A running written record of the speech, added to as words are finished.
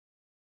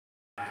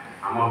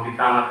आम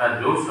पिता माता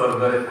जो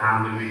स्वर्ग रे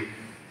थांदे भी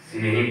सी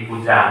ही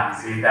पूजा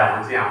सेटा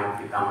होची आम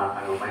पिता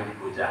माता को पई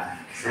पूजा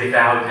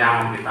सेटा होची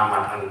आम पिता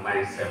माता को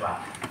पई सेवा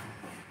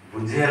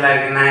बुझेला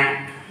कि नाही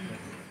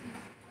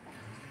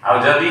आ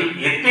जदि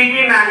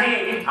एतिकी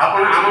नाही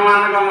अपन आम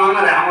मान को मन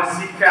रे आम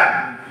शिक्षा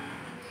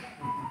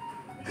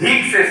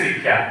ठीक से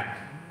शिक्षा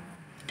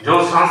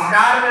जो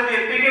संस्कार यदि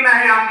एतिकी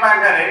नाही आम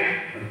पाखरे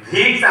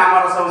ठीक से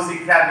हमर सब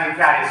शिक्षा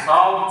दीक्षा है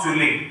सब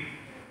चुली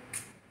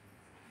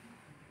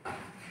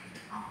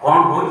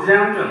कौन हो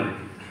जानते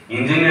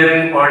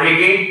इंजीनियरिंग पढ़ी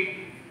की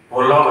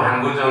पोल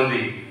भांगु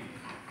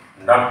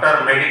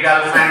डॉक्टर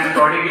मेडिकल साइंस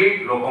पढ़ी की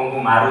लोकों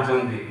को मारू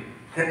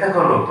केतेक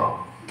लोक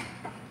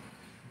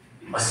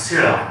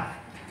अश्लील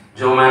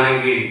जो माने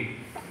की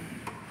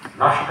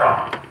नष्ट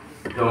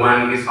जो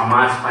माने की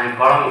समाज पाई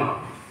कलंक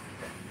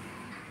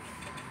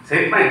से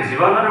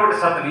जीवन रे गोटे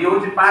सत ये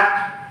होची पाठ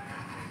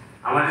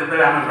आम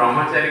जो आम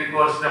ब्रह्मचारी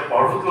कोर्स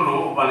पढ़ुलु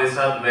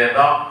उपनिषद वेद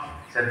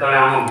से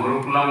आम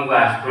गुरुकुलम को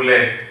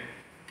आसुले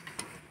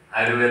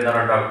आयुर्वेदर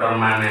डॉक्टर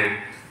माने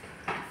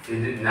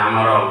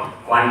आमर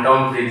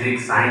क्वांटम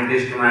फिजिक्स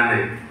साइंटिस्ट माने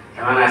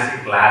आसी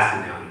क्लास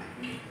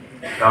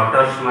नियंती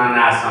डॉक्टर्स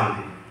माने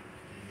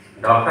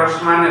आसंती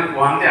डॉक्टर्स माने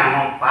कहते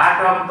आम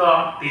पार्ट ऑफ द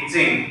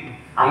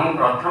टीचिंग आम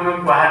प्रथम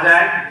कहा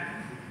जाए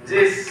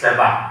जे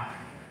सेवा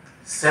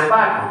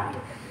सेवा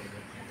कौन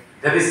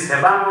यदि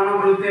सेवा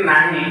मनोवृत्ति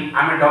नहीं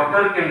आम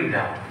डॉक्टर केमती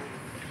जाओ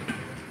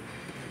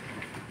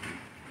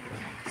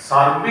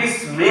सर्विस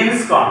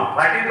मीन्स कौन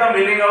what is the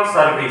meaning of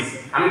service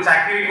हम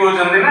चाकरी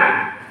कहते ना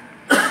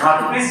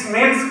सर्विस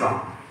मीन्स कौन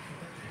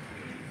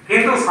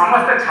किंतु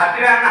समस्त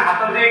छात्री आम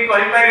हाथ दे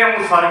कहि पारे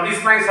हम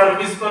सर्विस में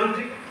सर्विस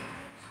करूची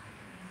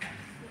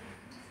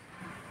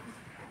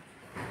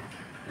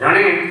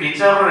जने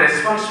टीचर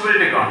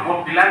रेस्पोंसिबिलिटी कौन मो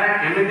पिला ने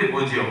केमिति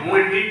बुझियो मु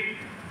एठी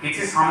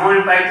किछि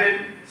समय पाइजे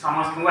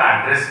समस्त को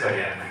एड्रेस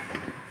करिया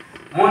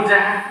मु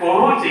जहा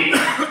कहूची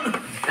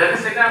यदि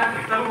सेटा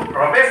भीतर को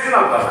प्रवेश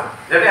न कला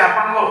यदि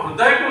आपन को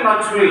हृदय को न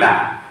छुइला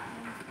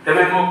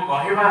तबे मो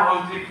कहबा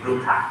होची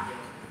वृथा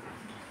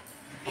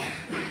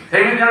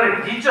सेमी जने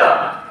टीचर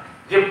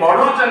जे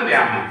पढौचंती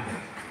हम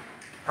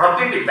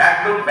प्रतिटी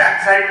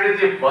बैक साइड रे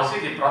जे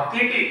बसी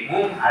प्रतिटी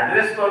मु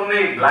एड्रेस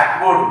करने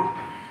ब्लैक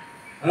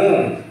बोर्ड मु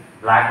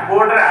ब्लैक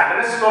बोर्ड रे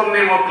एड्रेस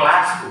करने मो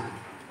क्लास को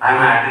I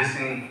am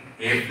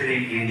addressing every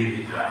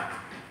individual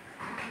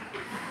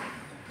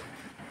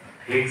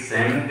ठीक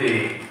सेमती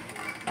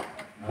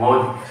मो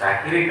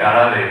चाकरी काल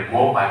रे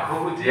मो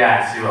पाखक जे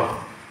आसीबो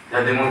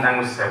जदि मु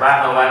तांको सेवा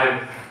दबारे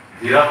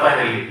विरत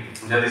हेली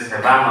जदि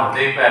सेवा न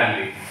दे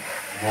पारली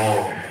मो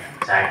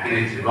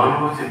चाकरी जीवन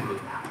होची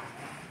वृथा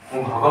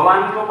मु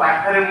भगवान को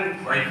पाखरे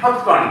मु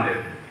ऐफत कोन दे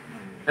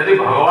यदि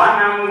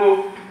भगवान हमको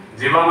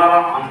जीवन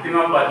अंतिम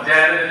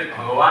पर्याय रे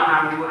भगवान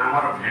हमको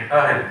हमर भेट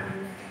है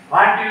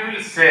व्हाट यू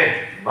विल से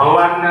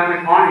भगवान ने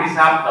हमें कौन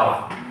हिसाब दवा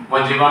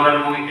मो जीवन रे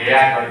मु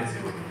एया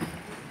करिछि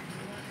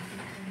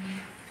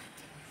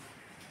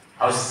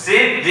और से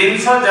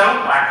जिनस जाऊ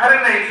पाखरे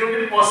नहीं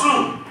क्योंकि पशु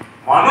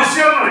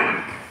मनुष्य नुहे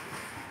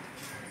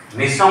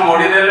निश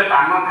मोड़ी देले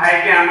पान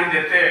खाई के आम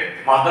जेते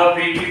मद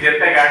पी की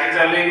जेते गाड़ी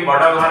चले बड़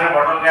घर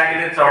बड़ गाड़ी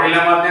रे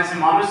चढ़िले मध्ये से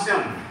मनुष्य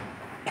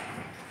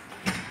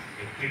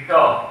कीट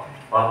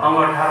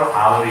पतंग ठारो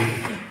आवरी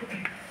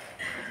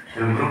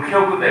वृक्ष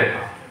को देख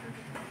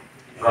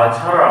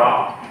गछर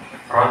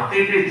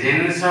प्रतिटी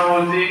जिनस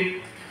होची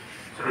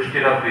सृष्टि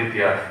रा प्रीति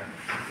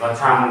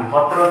गछ हम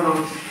पत्र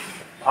दउछ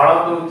फल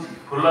दउछ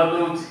फूल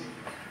दउछ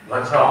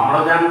गछ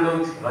अम्लजान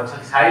दउछ गछ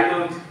छाई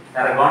दउछ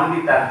तार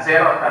गंडी तार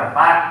चेर तार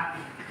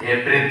पात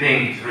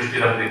एवरीथिंग सृष्टि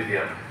रा प्रीति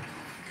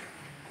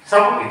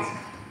सब किछ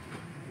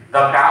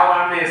द काउ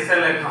आमे एसे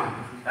लेखन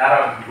तार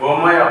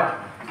गोमय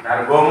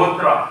तार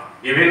गोमूत्र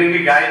इवन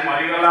की गाय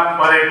मरी गला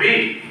परे भी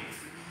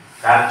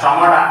तार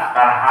चमड़ा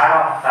तार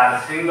हाड़ तार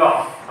सिंग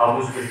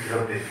सब सृष्टि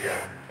रा प्रीति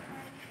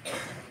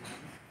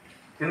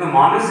किंतु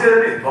मनुष्य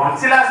यदि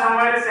बंचिला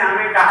समय से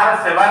आमे कहार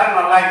सेवा रे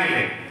न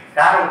लागिले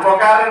कार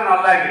उपकार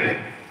न लागिले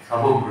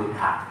सब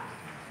वृथा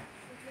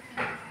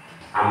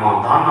आम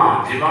धन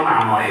जीवन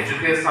आम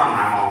एजुकेशन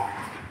आम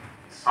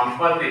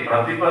संपत्ति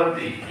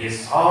प्रतिपत्ति ये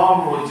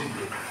सब होची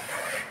वृथा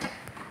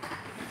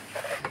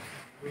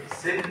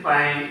से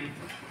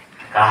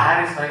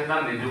कहारी सहित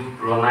निज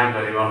तुलना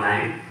करिवो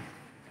नाही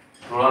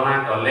तुलना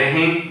कले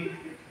ही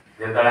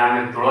जेतले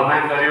आमे तुलना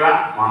करिवा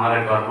मन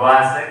रे गर्व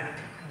आसे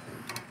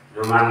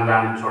जो मान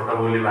हम छोट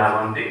बोली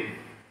भावंती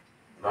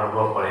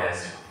गर्व पळे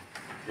आसे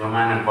जो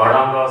माने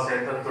बड़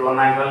सहित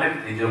तुलना कले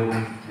निज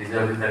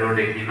भीतर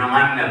गोटे हीन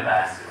मान्यता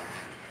आसे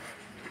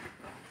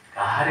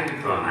कहारी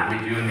की तुलना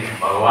आम यूनिक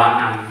भगवान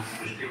हम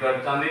सृष्टि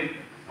करछन्ती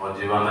मो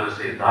जीवन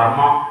से धर्म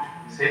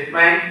से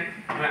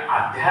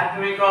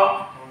आध्यात्मिक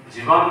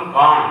जीवन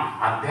कौन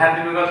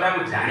आध्यात्मिकता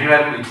को जानवा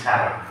को इच्छा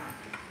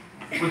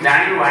रख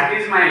जानी व्हाट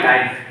इज माय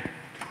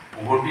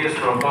लाइफ गोटे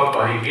श्लोक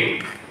कहीकि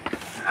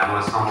आम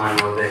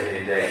समय बोधे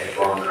हो जाए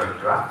बंद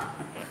रखा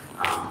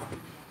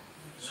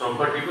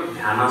श्लोकटी को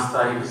ध्यानस्थ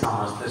ही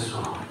समस्ते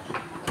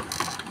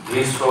शुण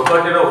ये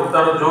श्लोकटीर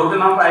उत्तर जो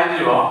दिन पाई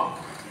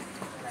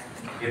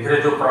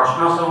जो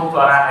प्रश्न सब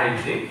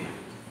कराई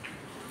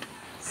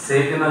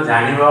से दिन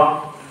जानिब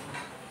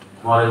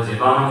मोर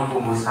जीवन को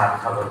मु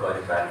सार्थक कर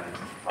पारि,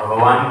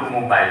 भगवान को मु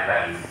पाई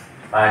पारि,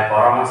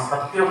 परम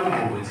सत्य को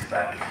मु बुझी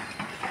पारि।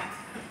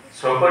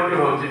 श्लोकटी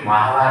हूँ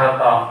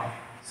महाभारत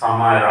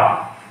समय।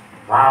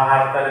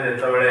 महाभारत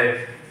जिते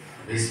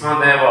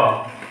भीष्मदेव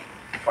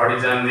पढ़ी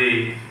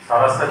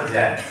सरस्वती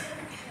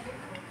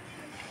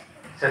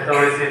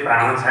से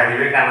प्राण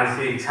छाड़े कारण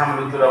से इच्छा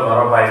मृत्युर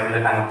वर पाई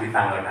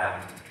पिता।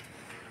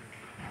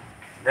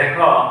 देख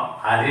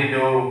आज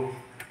जो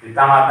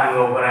पितामाता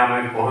आम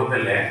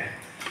कहते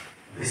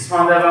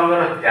भीष्मदेव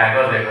त्याग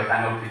देख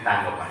पिता।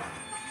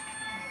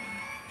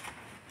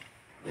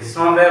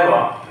 भीष्मदेव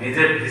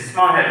निजे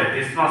भीष्म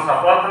भीष्म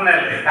शपथ ने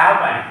पिता।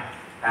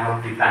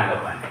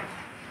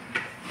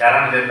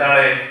 कारण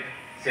जिते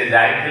से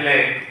जाइए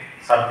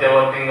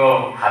सत्यवती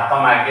हाथ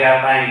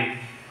मागियापाई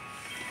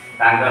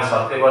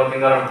सत्यवती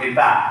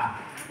पिता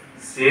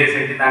सी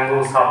से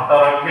शर्त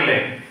रखिले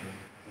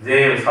जे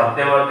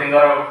सत्यवती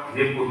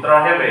जी पुत्र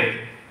हेबे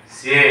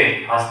सी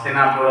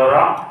हस्तिनापुर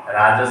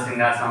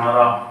राजसिंहासन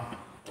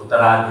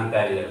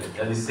उत्तराधिकारी हेबे।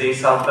 जदि से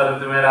शर्त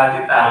तुम्हें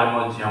राजी ताल मो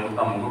झील को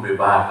तुमको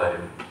विवाह कर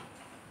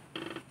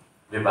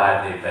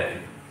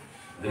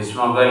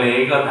भीष्म कहले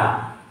यही कथा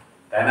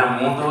कहीं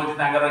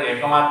मुझे तो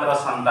एकमात्र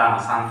संतान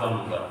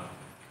शांतनु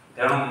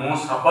तेणु मु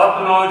शपथ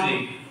नौजी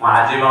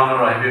आजीवन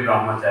रही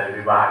ब्रह्मचारी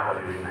विवाह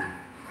करी ना।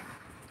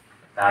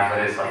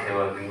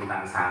 सत्यवती को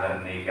सांगर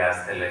नहीं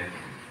आसते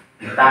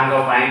पिता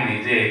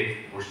निजे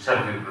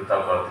उत्सर्गीकृत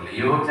करते।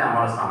 ये हूँ आम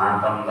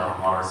सनातन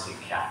धर्म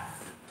शिक्षा।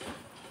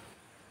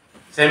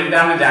 सेमती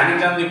आम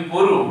जानी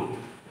पुरु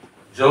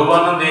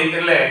यौवन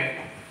देते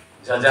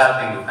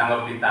जजाति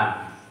पिता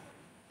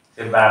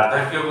से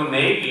वार्धक्य को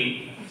नहीं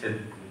से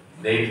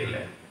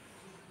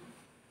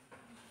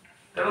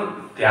तेणु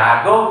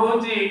त्याग हूँ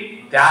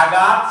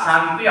त्यागात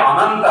शांति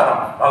अनंतरम।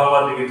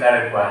 भगवद गीता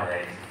कहुए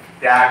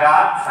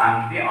त्यागात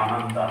शांति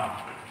अनंतरम।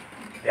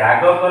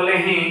 त्याग कले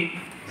ही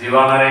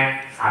जीवन में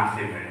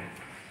शांति मिले।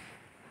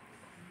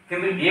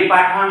 किंतु ये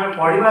पाठ आम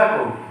पढ़ा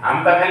को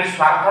आम तो खाली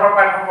स्वार्थर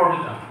पाठ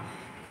पढ़ुच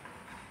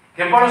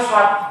केवल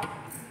स्वार्थ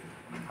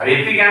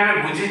ये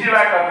आम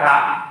बुझीजा कथा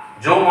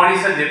जो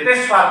मनीष जेते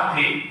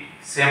स्वार्थी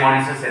से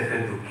मनीष से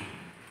दुखी।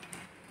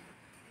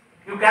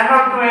 You can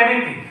not do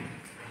anything.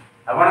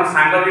 अपन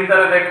सांग भीतर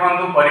देखु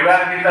परिवार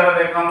भीतर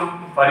देखु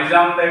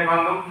परिजन देखु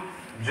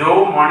जो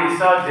मनीष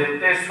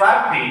जेते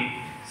स्वार्थी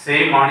से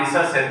मनीष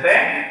सेते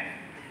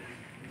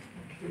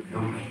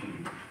दुखी।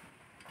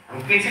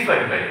 हम किसी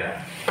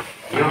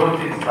ये हूँ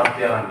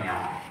सत्य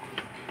नियम।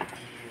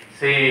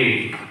 से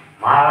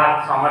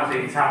महाभारत समय से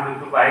इच्छा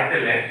मृत्यु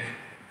पाइले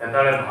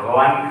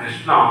भगवान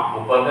कृष्ण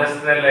उपदेश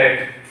देले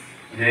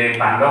जे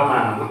पांडव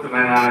मान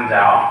तुम्हें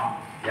जाओ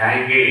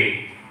जाकि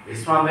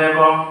भीष्मदेव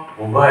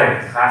उभय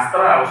शास्त्र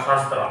और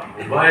शस्त्र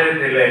उभय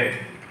थे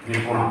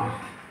निपुण।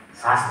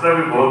 शास्त्र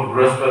भी बहुत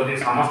बृहस्पति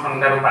समस्त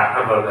पाठ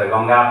करते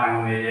गंगा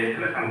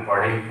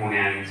पढ़े पुणी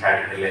आनी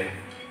छाड़ी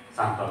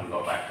शांतनु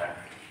पाठ।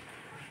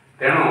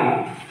 तेणु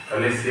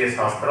कहले सी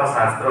शस्त्र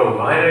शास्त्र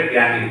उभय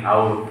ज्ञानी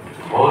आउ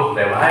बहुत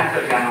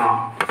व्यवहारिक ज्ञान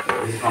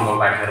भीष्म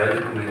पाखे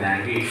तुम्हें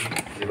जाकि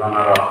जीवन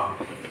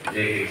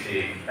जे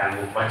किसी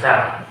पचार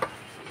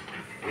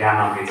ज्ञान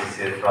किसी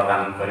से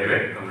प्रदान करेंगे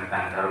तुम्हें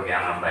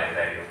ज्ञान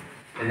पाइपर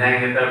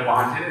जो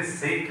पहुँचे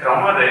से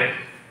क्रम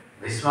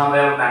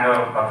भीष्मदेव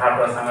कथा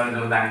प्रसंग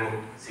जो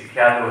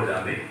शिक्षा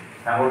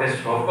दौरान गोटे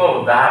श्लोक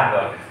उद्धार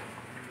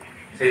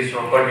कले। से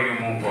श्लोक टी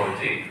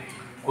मुझे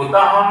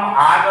कुतहम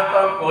आगत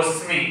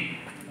कोस्मि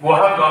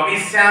वह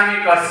गमिष्यामि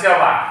कस्य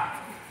वा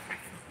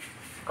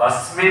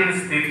कस्मिन्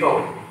स्थितो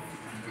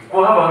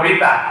वह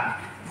भविता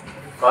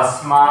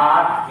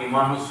कस्मात्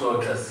किमनु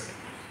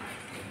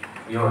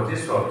शोचसि। ये होची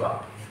श्लोक।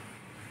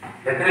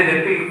 एतरे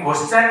जेति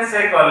क्वेश्चन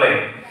से कले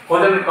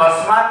कोजन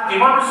कस्मात्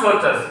किमनु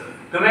शोचसि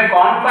तुम्हें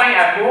कौन पाई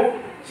आकु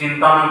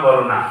चिंतन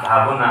करुना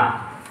भावना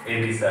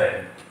ए विषय।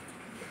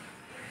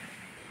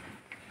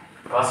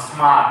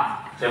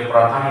 कस्मात् से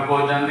प्रथम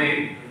कहते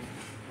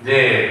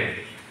जे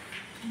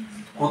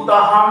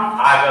कुतहम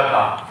आगत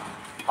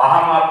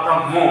अहम अर्थ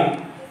मु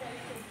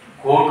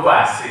कोठु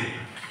आसिली।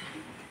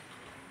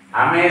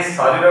 आमे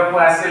शरीर को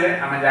आसिले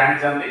आमे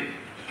जानी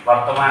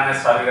वर्तमान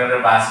शरीर रे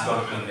वास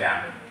करछुंते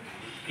आमे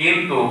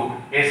किंतु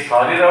ए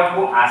शरीर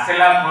को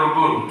आसिला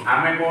पूर्व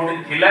आमे कोठी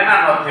थिले ना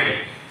नथिले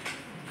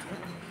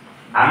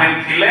आमे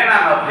थिले ना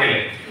नथिले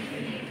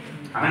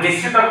आमे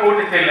निश्चित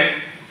कोठी थिले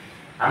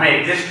आमे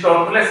एग्जिस्ट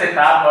करथले से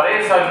ता परे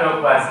शरीर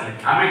को आसिले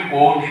आमे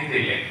कोठी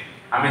थिले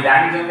आमे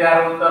जानि जते यार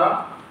उत्तर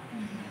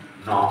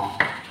नो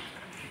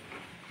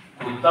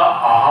कुत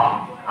अहम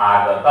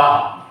आगत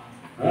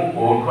मु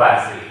कोठु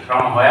आसिली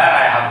from where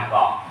I have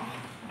come.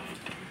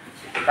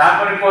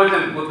 तापर कहते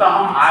कुत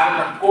अहम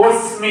आगत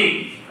कोस्मि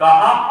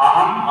कह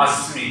अहम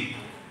अस्मि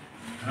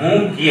मु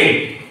किए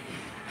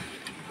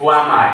हु एम आई।